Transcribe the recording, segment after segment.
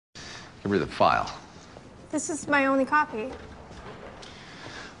Give her the file. This is my only copy.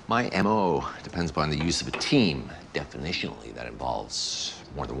 My MO depends upon the use of a team. Definitionally, that involves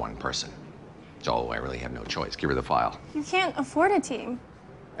more than one person. So I really have no choice. Give her the file. You can't afford a team.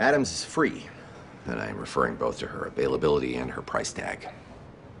 Adams is free, and I am referring both to her availability and her price tag.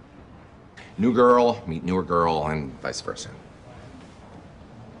 New girl, meet newer girl, and vice versa.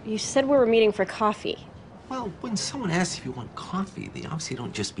 You said we were meeting for coffee. Well, when someone asks if you want coffee, they obviously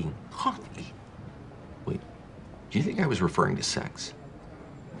don't just mean coffee. Wait, do you think I was referring to sex?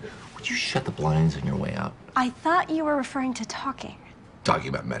 Would you shut the blinds on your way out? I thought you were referring to talking. Talking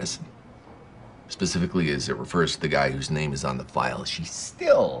about medicine. Specifically as it refers to the guy whose name is on the file she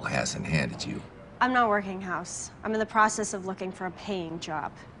still hasn't handed you. I'm not working house. I'm in the process of looking for a paying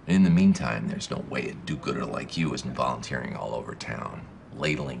job. In the meantime, there's no way a do-gooder like you isn't volunteering all over town.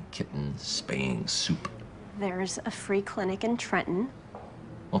 Ladling kittens, spaying soup. There's a free clinic in Trenton.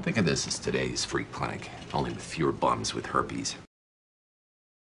 Well, think of this as today's free clinic, only with fewer bums with herpes.